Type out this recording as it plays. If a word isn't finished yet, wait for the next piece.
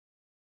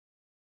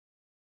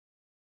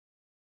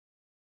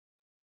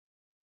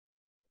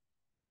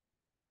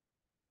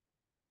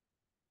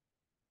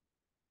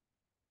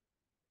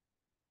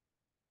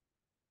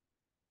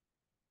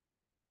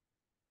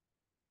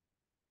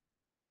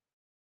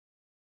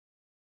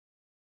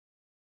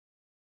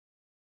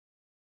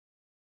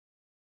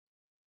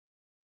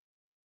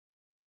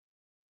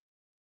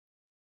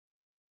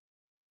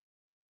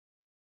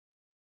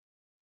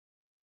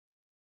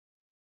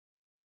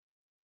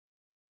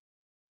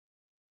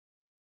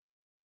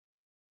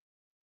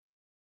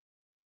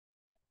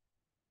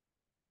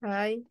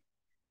Hi.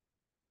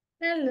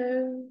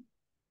 Hello.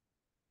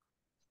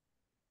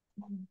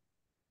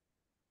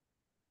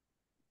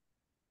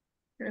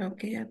 Creo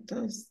que ya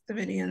todos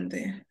deberían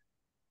de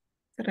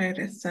estar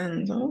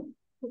regresando.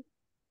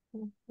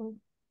 Ujú.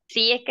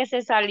 Sí, es que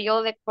se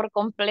salió por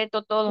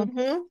completo todo.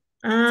 Ujú.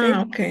 Ah, Sí,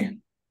 ok.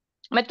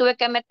 Me tuve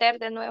que meter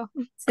de nuevo.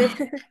 sí.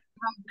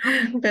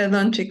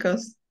 Perdón,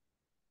 chicos.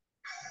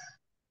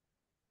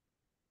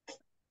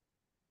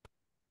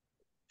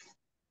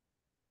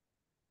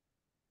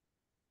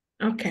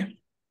 Ok.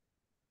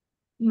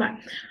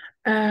 Vale.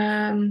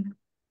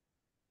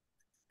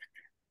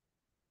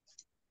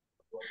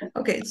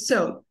 Ok,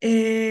 so,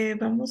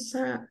 vamos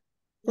a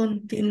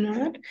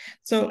continuar.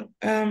 So,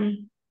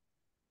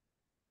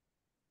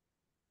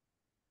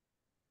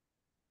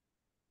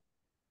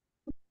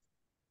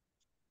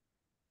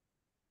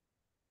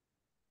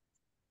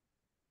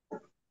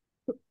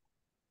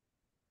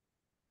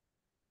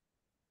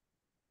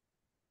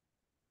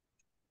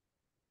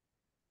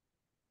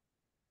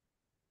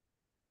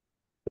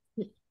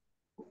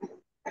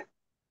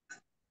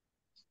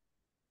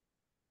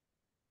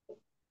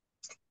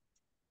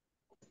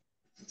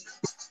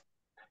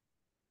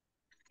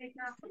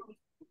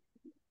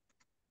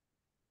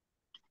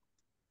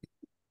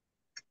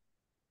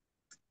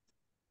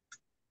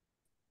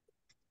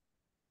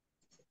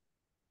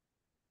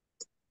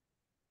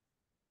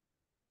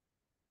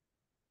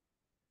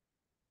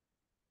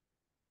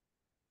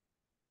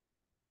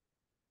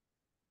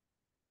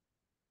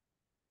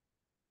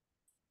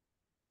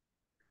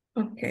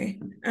 okay.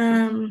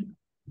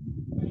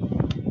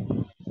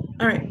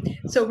 All right.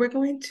 So we're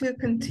going to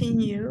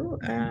continue.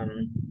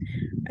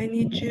 I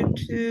need you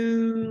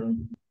to.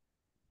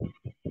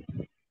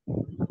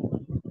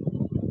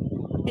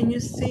 Can you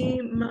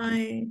see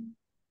my?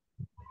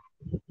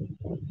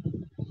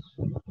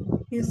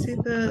 You see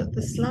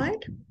the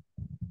slide?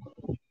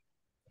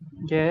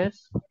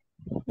 Yes.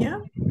 Yeah.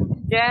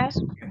 Yes.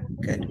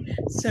 Good.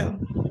 So,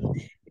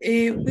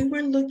 we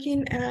were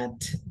looking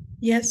at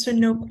yes or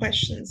no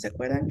questions. ¿Se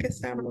acuerdan que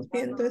estábamos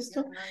viendo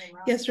esto?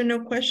 Yes or no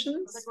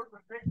questions.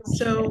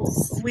 So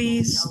Yes.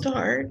 we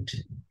start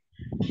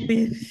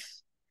with,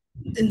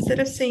 instead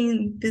of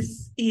saying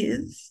this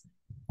is,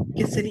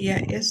 que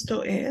sería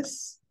esto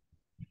es.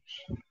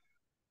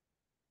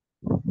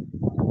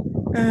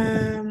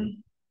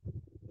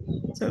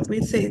 So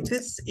we say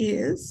this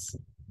is,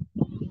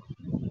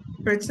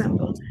 for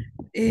example,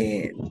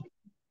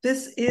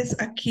 this is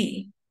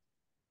aquí.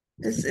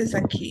 This is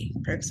aquí,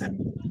 for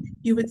example.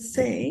 You would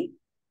say,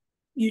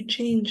 you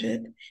change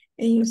it,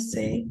 and you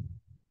say,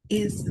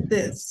 is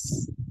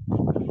this.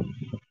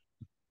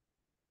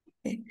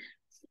 Okay.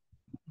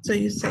 So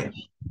you say,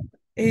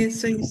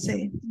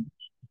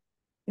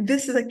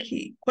 this is a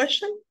key.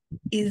 Question,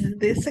 is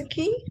this a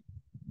key?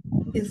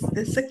 Is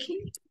this a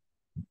key?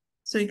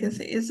 So you can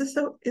say, is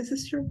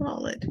this your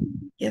wallet?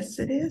 Yes,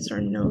 it is, or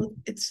no,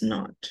 it's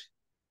not.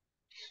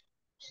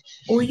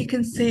 Or you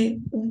can say,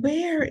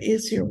 where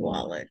is your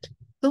wallet?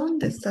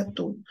 ¿Dónde está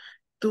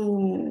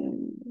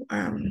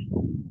 ¿cuál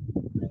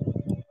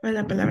es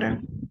la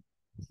palabra?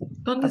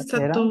 ¿Dónde está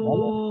Cartera,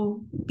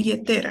 tu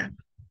billetera?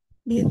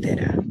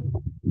 Billetera.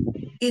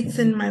 It's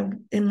in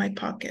my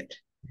pocket.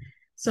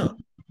 So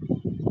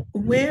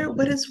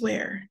what is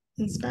where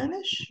in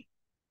Spanish?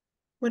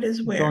 What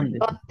is where? ¿Dónde?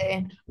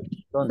 ¿Dónde?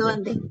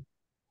 ¿Dónde?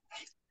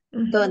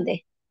 Mhm.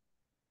 ¿Dónde?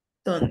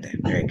 ¿Dónde?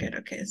 Very good.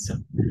 Okay, so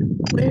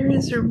where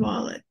is your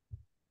wallet?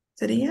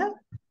 Sería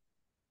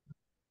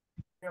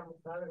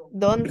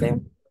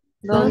 ¿Dónde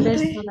 ¿Dónde ¿dónde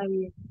está la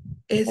vida?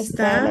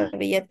 está la está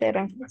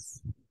billetera?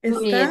 Tu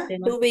billetera. Tu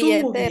tu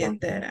billetera.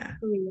 billetera?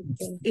 Tu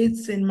billetera.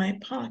 It's in my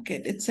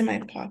pocket. It's in my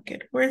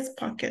pocket. Where's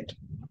pocket?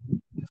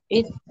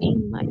 It's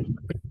in my.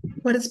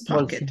 What is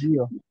pocket?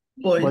 Bolsillo.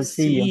 Bolsillo.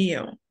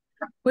 Bolsillo.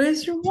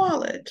 Where's your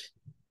wallet?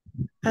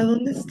 ¿A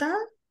dónde está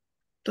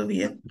tu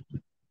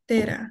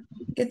billetera?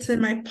 It's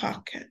in my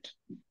pocket.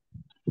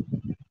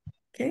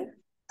 Okay.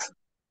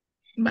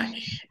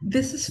 Bye.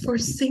 This is for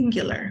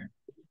singular.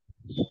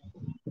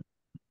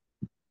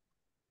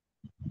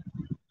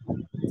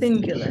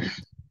 Singular.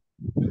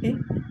 Okay.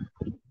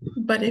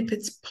 But if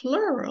it's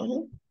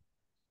plural,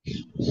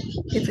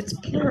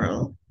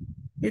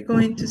 you're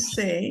going to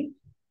say,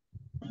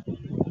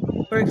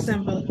 for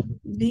example,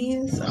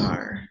 these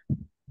are.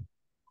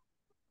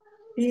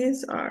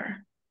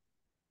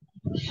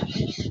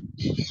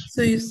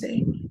 So you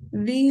say,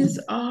 these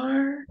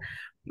are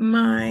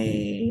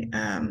my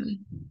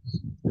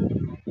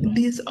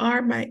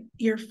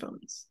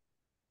earphones.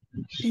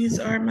 These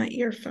are my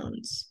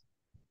earphones.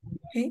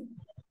 Okay.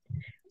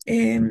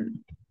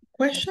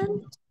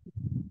 Question,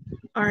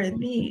 are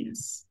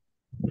these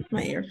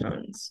my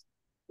earphones?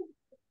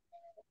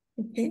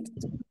 Okay.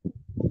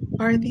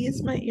 Are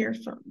these my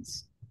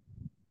earphones?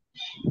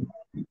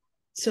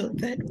 So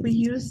that we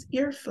use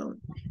earphone.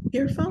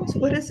 Earphones,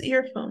 what is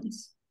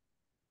earphones?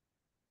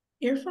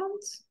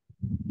 Earphones?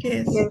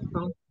 ¿Qué es?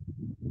 Earphone.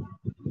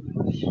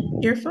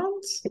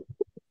 Earphones?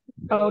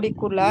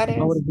 Auriculares.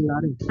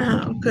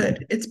 Auriculares.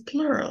 Good. It's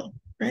plural,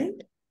 right?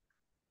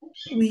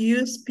 We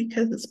use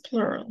because it's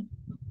plural.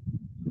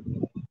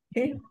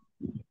 Okay.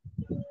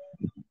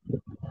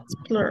 It's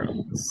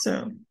plural.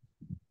 So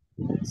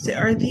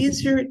are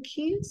these your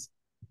keys?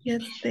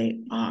 Yes, they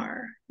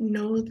are.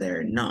 No,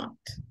 they're not.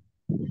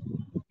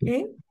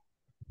 Okay.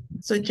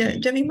 So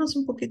ya vimos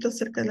un poquito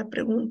acerca de las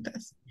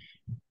preguntas.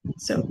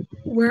 So,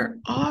 where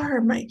are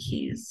my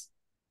keys?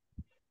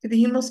 ¿Qué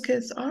dijimos que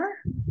es are?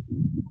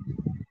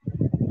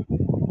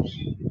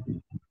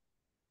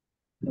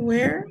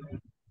 Where?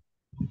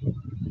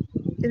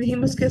 ¿Qué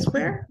dijimos que es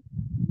where?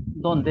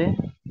 ¿Dónde?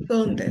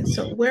 ¿Dónde?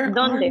 So, where are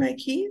 ¿Dónde? my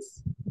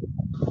keys?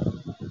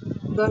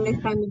 ¿Dónde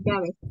están mis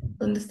llaves?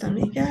 ¿Dónde están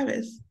mis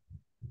llaves?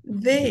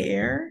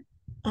 There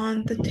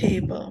on the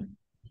table.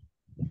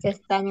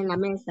 Están en la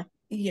mesa.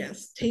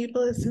 Yes,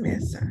 table is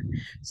mesa.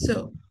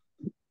 So,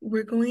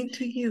 we're going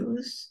to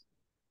use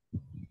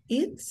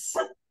it's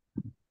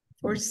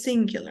for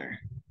singular.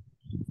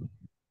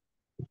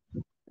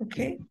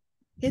 Okay?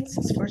 It's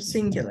is for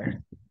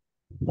singular.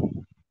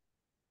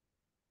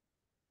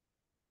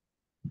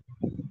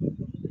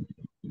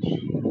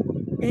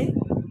 Okay?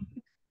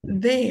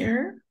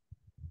 There,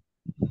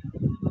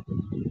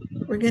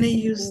 we're going to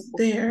use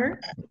there.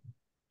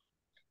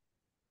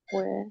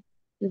 Where?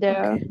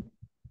 There. Okay.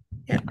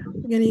 Yeah,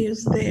 we're going to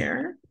use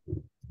there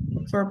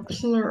for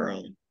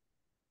plural.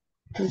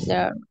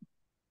 There.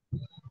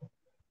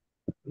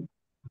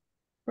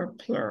 For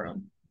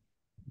plural.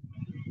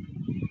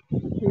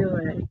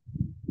 Plural.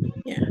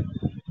 Yeah.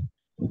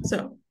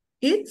 So,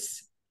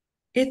 it's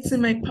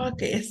in my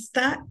pocket.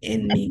 Está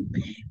en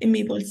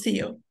mi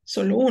bolsillo.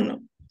 Solo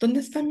uno. ¿Dónde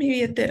está mi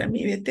billetera?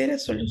 Mi billetera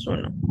solo es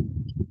uno.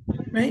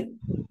 Right?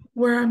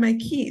 Where are my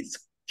keys?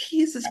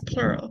 Keys is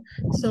plural.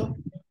 So,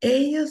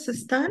 ellos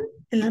están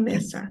en la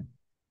mesa.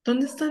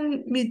 ¿Dónde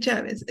están mis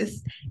llaves?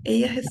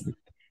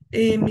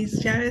 Mis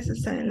llaves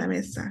están en la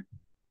mesa.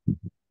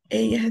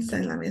 Ellas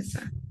están en la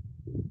mesa.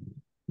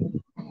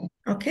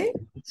 Okay?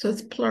 So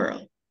it's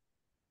plural.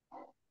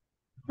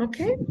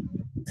 Okay?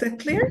 Is that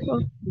clear?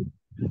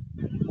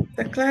 Is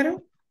that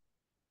claro?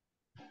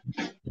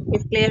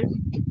 ¿Es clear?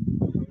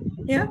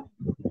 Yeah?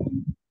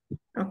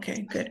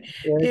 Okay, good.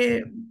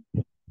 Yes.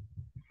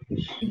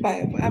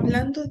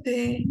 Hablando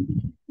de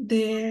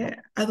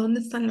a dónde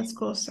están las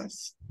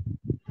cosas.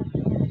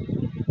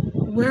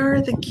 Where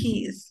are the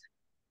keys?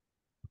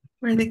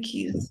 Where are the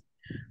keys?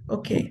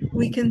 Okay,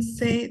 we can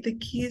say the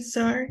keys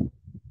are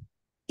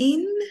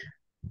in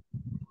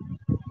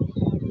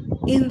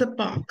the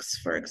box,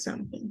 for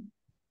example.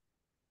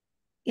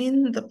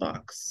 In the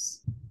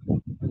box.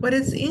 What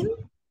is in?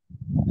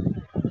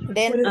 What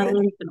is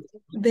Dentro. it?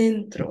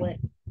 Dentro.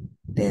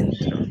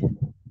 Dentro.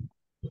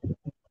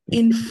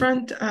 In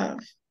front of.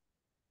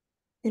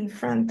 In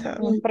front of.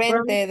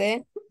 Enfrente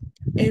de.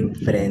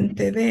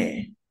 Enfrente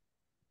de.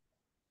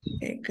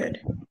 Okay, good.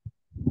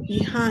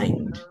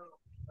 Behind.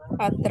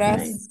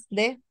 Atrás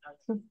de.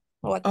 O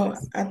Oh,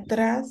 atrás.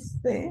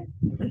 atrás de.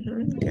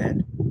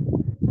 Good.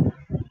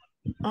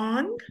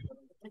 On.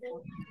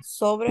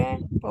 Sobre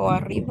o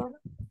arriba.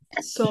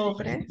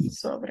 Sobre.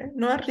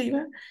 No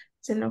arriba,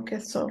 sino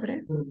que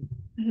sobre.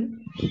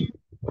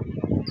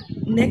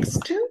 Next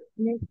to.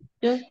 Next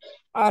to.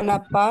 A la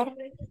par.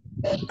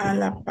 A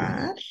la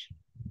par.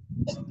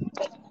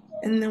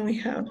 And then we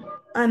have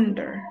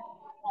under.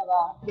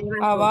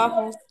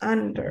 Abajo.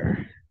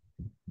 Under.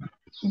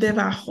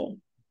 Debajo.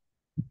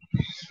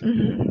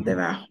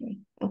 Debajo.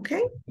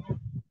 Okay?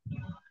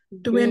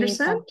 Do we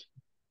understand?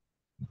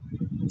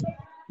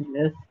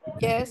 Yes.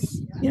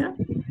 Yes. Yeah.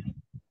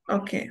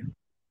 Okay.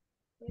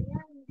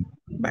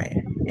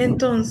 Vaya.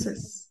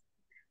 Entonces,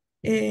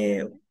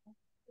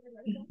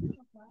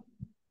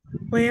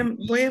 voy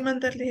a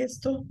mandarle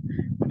esto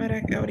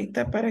para que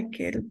ahorita para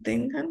que lo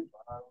tengan.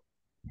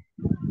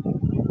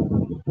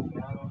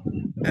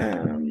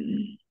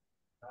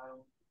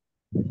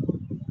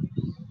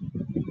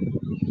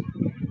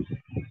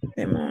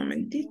 Deme un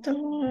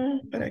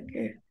momentito para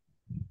que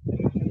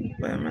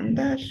pueda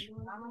mandar.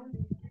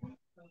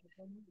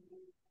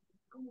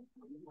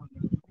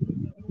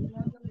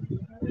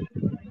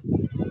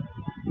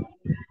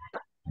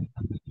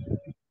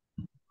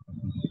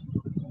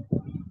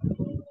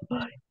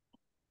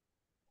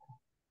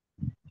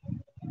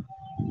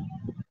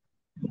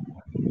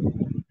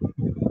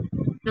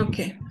 Ok,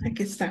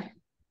 aquí está.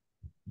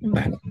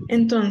 Vale,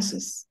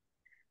 entonces,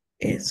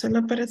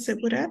 solo para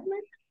asegurarme.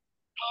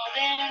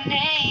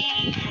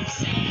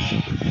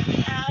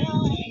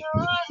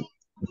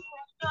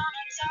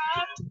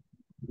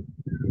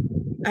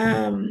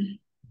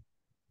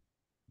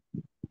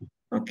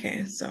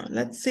 Okay, so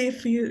let's see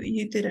if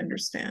you did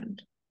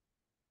understand.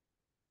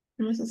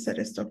 Vamos a hacer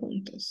esto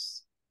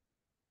juntos.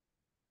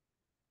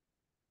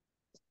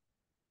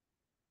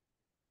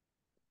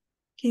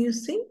 Can you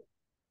see?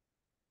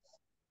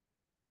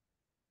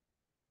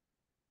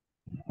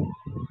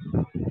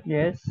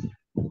 Yes.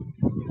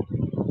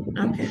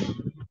 Okay,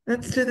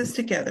 let's do this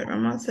together.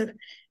 Vamos a hacer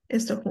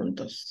esto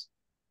juntos.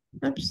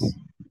 Oops.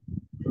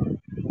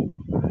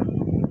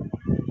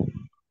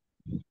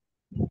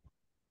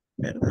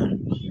 Perdón.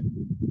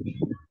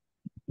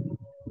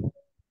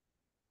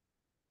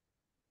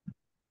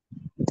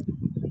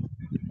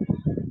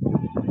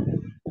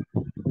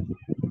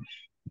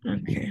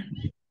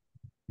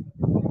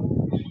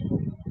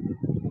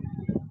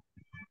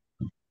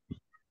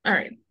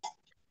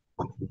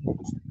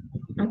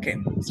 Okay,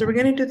 so we're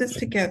going to do this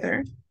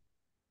together.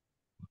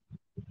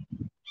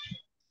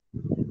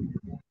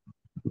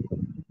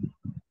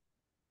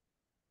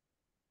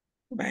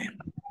 Bye.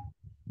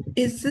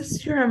 Is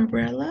this your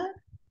umbrella?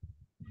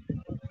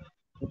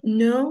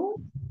 No.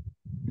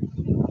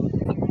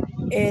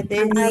 It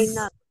I is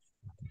not.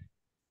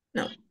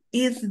 No.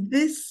 Is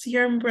this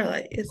your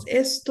umbrella? ¿Es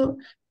esto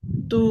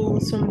tu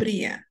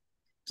sombrilla?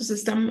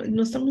 Entonces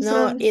no estamos no,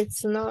 hablando.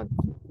 it's not.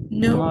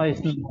 No, No,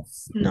 it's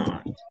it's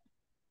not.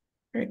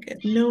 Very good.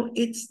 No,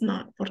 it's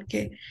not.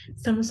 Porque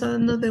estamos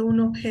hablando de un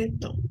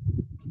objeto.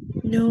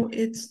 No,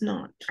 it's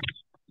not.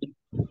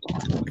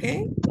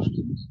 Okay.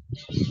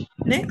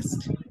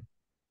 Next.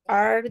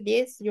 Are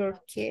these your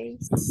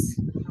keys?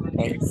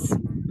 Keys.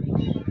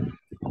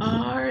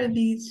 Are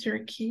these your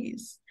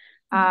keys?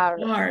 Are.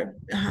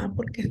 Ajá,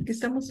 porque aquí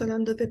estamos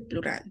hablando de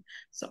plural.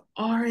 So,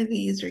 are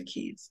these your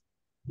keys?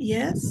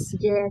 Yes.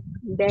 Yes,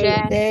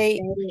 Yes, They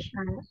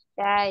are.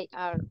 they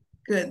are.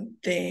 Good.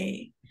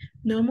 They.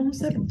 No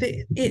vamos a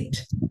usar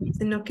it,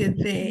 sino que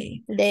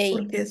they, they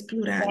porque es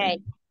plural. They.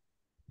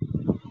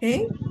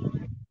 Okay.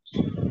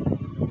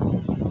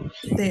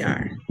 They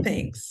are.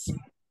 Thanks.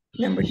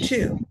 Number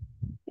 2.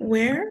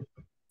 Where?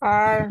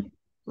 are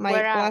my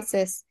Where are?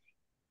 glasses.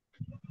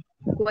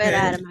 Where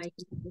Good. are my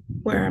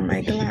Where are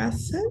my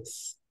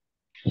glasses?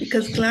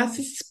 Because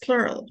glasses is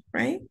plural,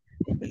 right?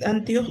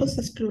 Anteojos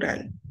es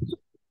plural.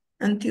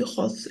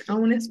 Anteojos,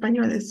 aún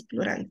español es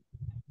plural.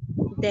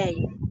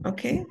 they?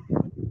 Okay.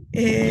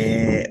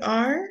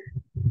 Are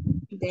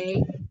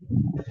They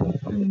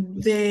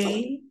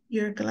they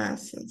your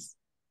glasses?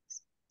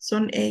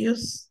 ¿Son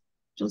ellos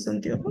tus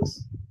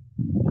anteojos?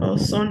 ¿O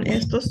son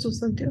estos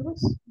tus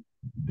anteojos?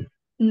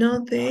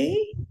 No,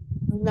 they.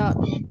 Not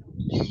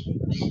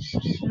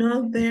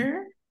No,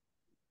 they're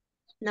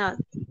not.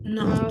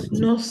 not.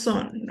 No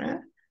son, right?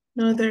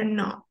 No, they're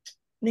not.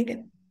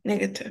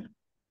 Negative.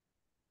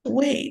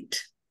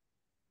 Wait.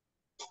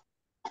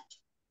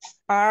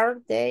 are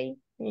they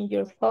in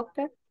your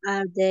pocket?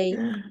 Are they?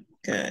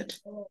 Good.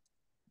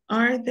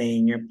 Are they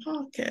in your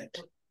pocket?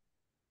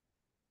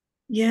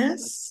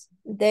 Yes,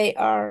 They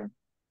are.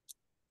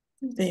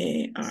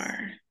 they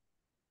are.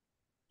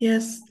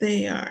 Yes,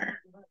 they are.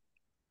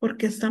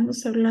 Porque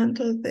estamos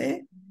hablando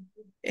de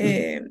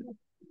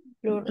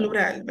Plural.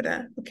 plural,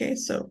 ¿verdad? Okay,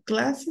 so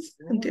glasses,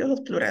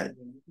 anteojos, plural.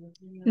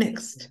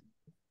 Next.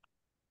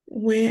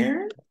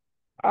 Where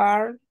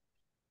Are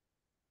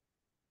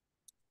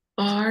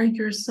are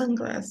your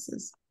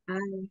sunglasses? Are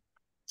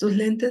Tus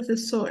lentes de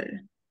sol,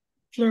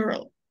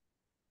 plural.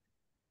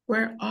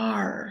 Where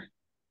are,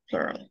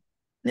 plural.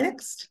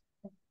 Next.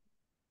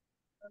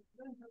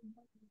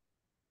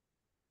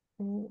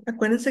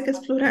 Acuérdense que es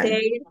plural.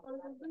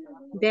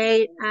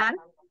 they are?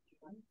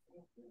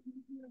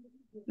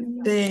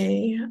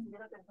 They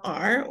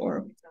are,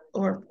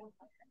 or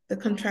the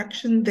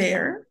contraction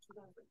there.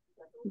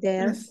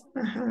 There.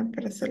 Ajá,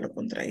 para hacerlo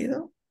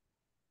contraído.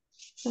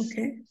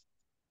 Okay.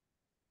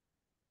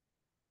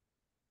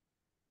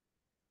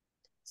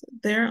 So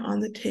they're on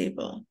the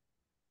table.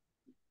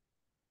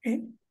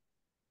 Okay.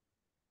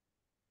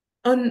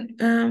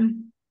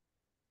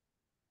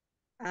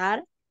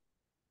 Are?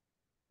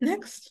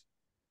 Next.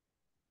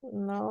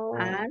 no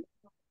Are?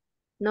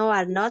 No,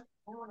 are not.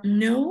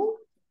 No,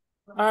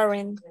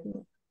 aren't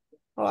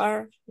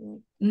are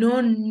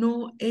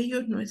no,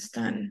 ellos no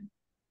están.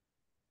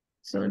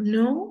 So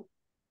no,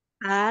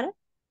 Are?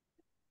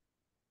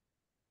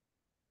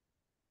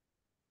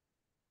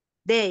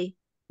 they,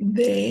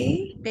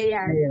 They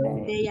are.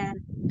 they They are.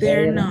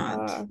 they're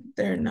not. are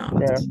They're not.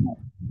 They're not.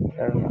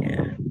 They're not.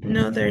 Yeah.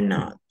 No, they're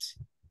not.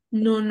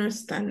 No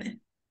están.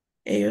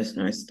 Ellos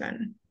no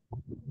están.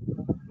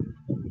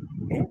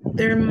 Okay.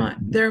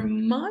 They're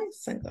my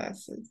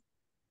sunglasses.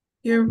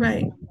 You're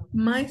right.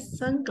 My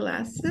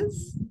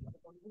sunglasses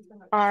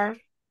are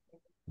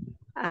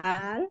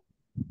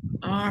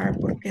are,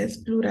 porque es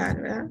plural,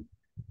 ¿verdad?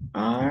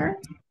 Are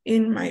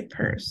in my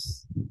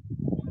purse.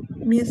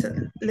 Mis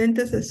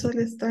lentes de sol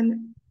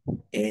están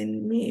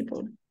en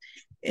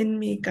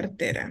mi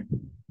cartera.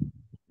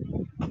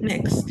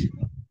 Next.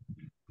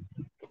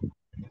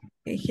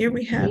 Okay, here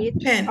we have It.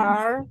 pen.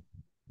 are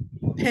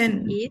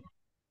Pen.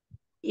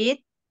 It.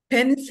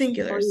 Pen is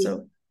singular, Or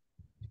so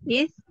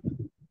is.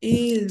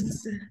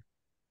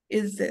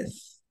 is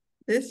this.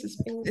 This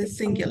is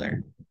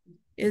singular.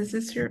 Is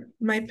this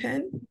my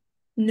pen?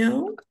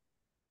 No.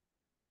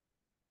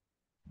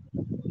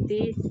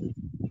 This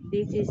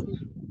is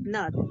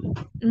not.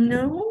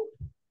 No.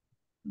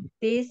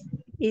 This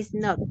is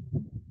not.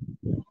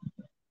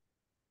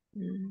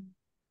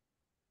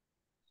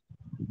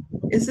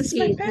 Is this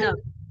my Is pen? not.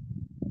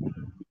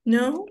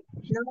 No,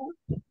 No,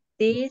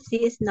 this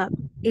is not.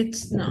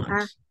 it's not.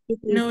 It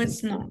is. No,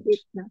 it's not.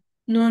 It's not.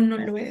 No, no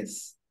lo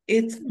es.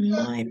 It's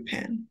my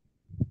pen.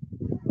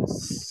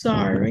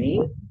 Sorry.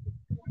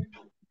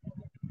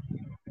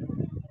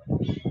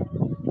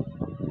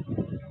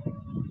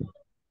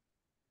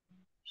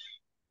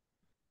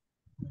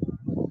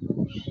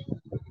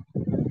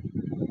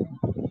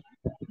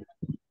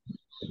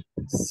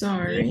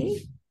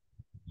 Sorry.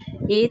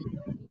 It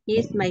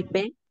is my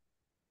pen.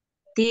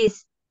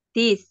 This.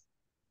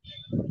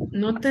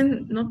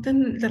 Noten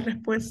la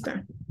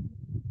respuesta.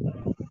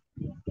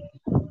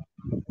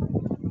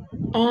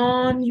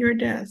 On your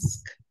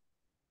desk.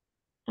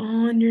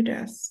 On your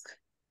desk.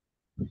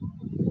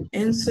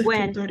 En su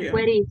escritorio.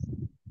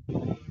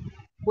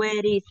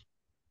 Where is?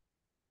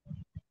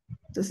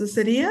 Entonces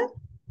sería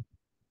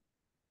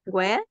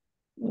Where?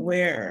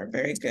 where.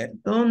 Very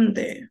good.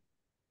 ¿Dónde?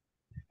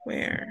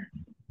 Where.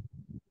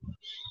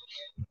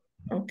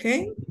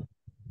 Okay.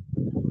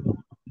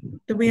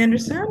 Do we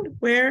understand?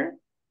 Where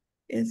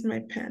is my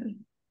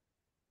pen?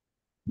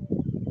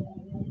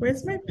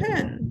 Where's my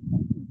pen?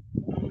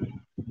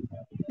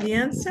 The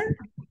answer?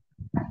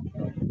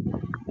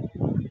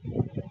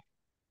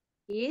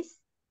 Is?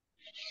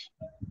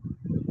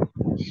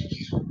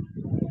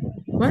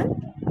 What?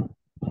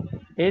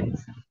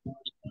 It's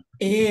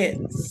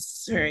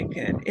Very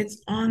good.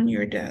 It's on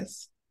your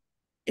desk.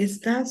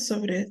 Está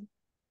sobre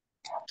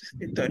tu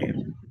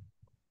escritorio.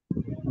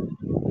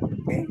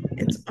 Okay,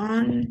 it's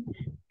on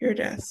your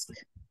desk.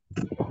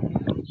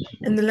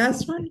 And the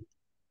last one?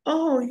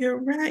 Oh, you're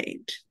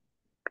right.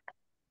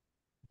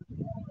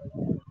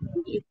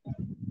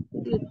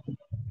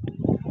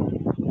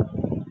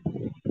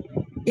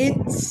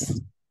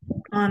 It's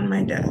on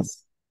my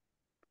desk.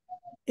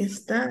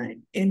 Está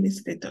en mi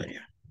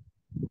escritorio.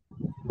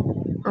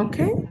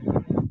 Okay?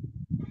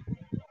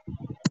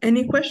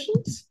 Any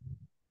questions?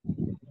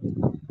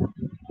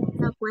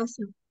 No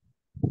question.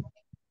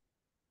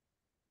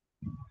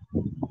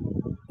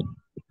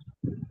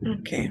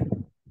 Okay.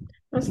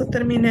 Vamos a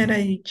terminar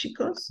ahí,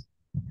 chicos.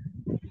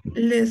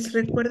 Les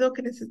recuerdo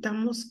que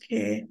necesitamos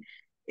que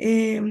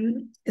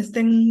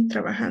estén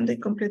trabajando y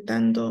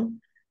completando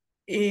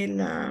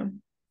la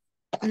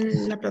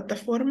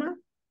plataforma.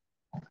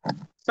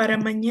 Para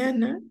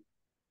mañana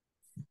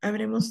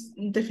habremos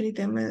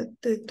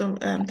definitivamente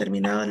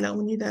terminado la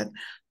unidad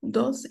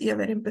 2 y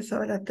haber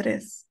empezado la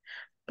 3.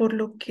 Por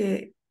lo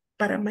que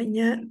para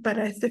mañana,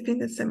 para este fin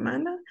de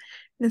semana,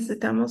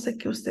 necesitamos de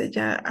que usted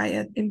ya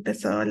haya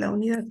empezado la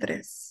unidad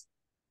 3.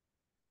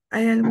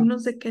 Hay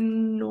algunos de que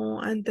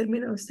no han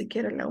terminado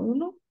siquiera la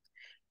 1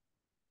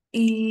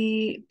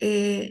 y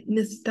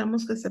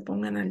necesitamos que se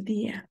pongan al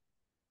día,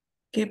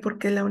 que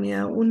porque la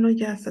unidad 1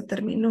 ya se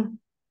terminó.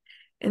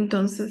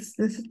 Entonces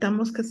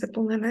necesitamos que se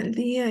pongan al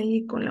día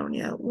ahí con la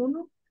unidad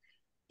 1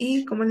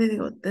 y como les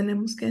digo,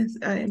 tenemos que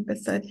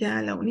empezar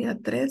ya la unidad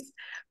 3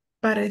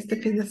 para este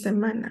fin de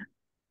semana.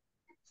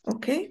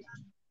 ¿Ok?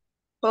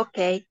 Ok.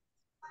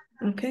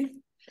 Ok.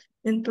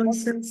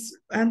 Entonces,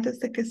 antes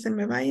de que se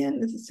me vayan,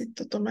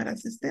 necesito tomar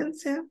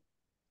asistencia.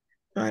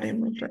 Lo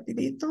haremos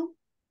rapidito.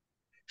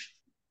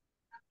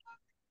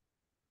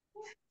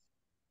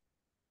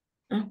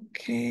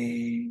 Ok.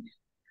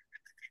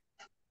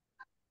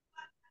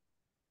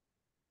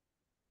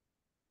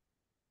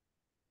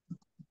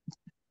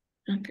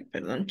 Ok,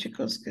 perdón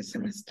chicos que se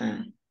me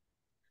está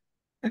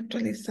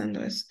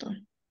actualizando esto.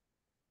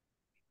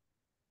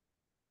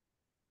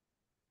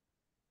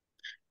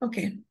 Ok,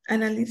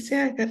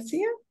 Analicia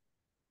García.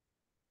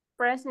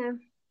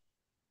 Present.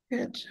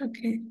 Good, ok.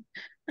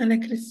 Ana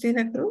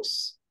Cristina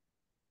Cruz.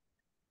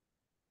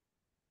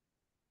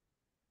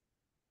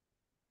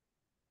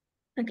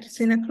 Ana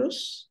Cristina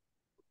Cruz.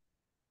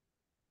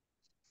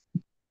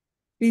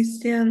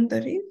 Cristian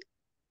David.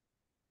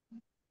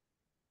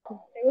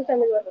 Me gusta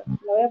mi gorra.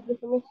 La voy a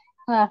presumir.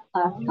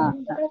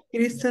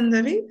 Cristian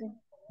David.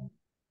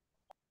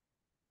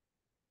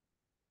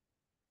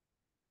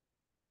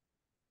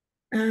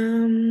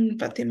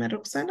 Fátima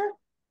Roxana.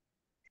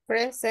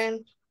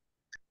 Present.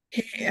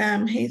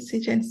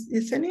 Hazy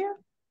Yesenia.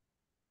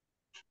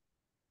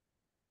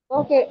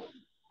 Ok.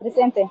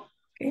 Presente.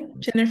 Okay.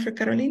 Jennifer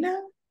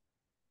Carolina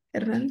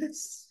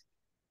Hernández.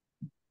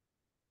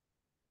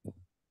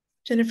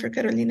 Jennifer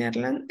Carolina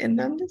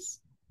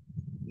Hernández.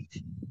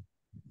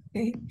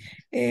 Okay.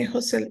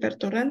 José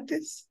Alberto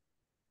Orantes.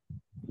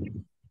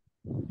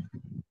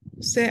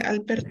 José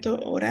Alberto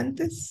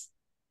Orantes.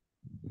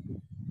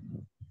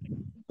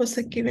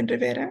 José Kevin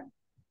Rivera.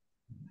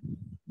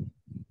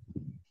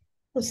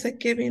 José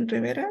Kevin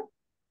Rivera.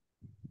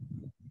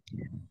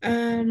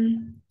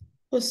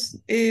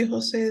 Josué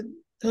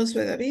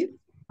David.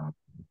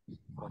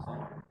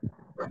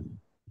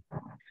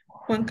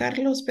 Juan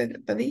Carlos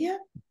Padilla.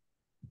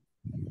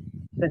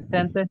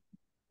 presente.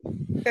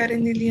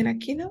 Karen Liliana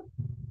Aquino.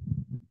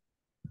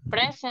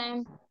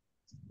 Present.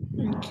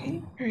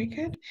 Okay, very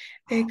good.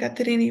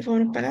 Catherine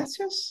Ivonne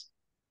Palacios.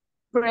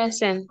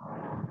 Present.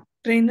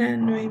 Reina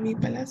Noemí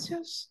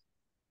Palacios.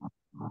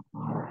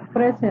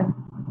 Present.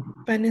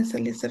 Vanessa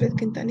Elizabeth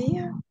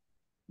Quintanilla.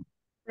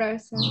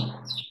 Present.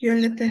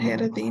 Violeta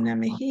Gerardina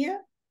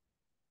Mejía.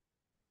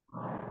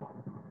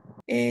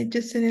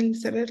 Yesenia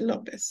Elizabeth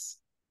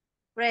López.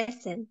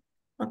 Present.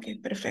 Ok,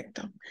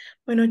 perfecto.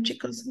 Bueno,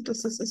 chicos,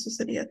 entonces eso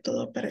sería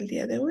todo para el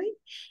día de hoy.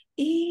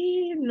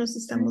 Y nos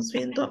estamos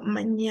viendo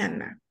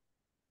mañana.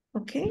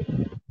 ¿Ok?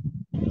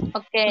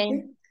 Ok.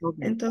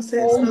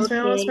 Entonces, nos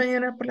vemos Okay.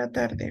 mañana por la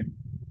tarde.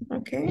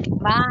 ¿Ok? Bye.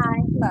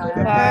 Bye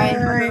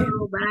bye.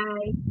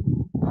 Bye.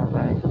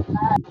 Bye bye.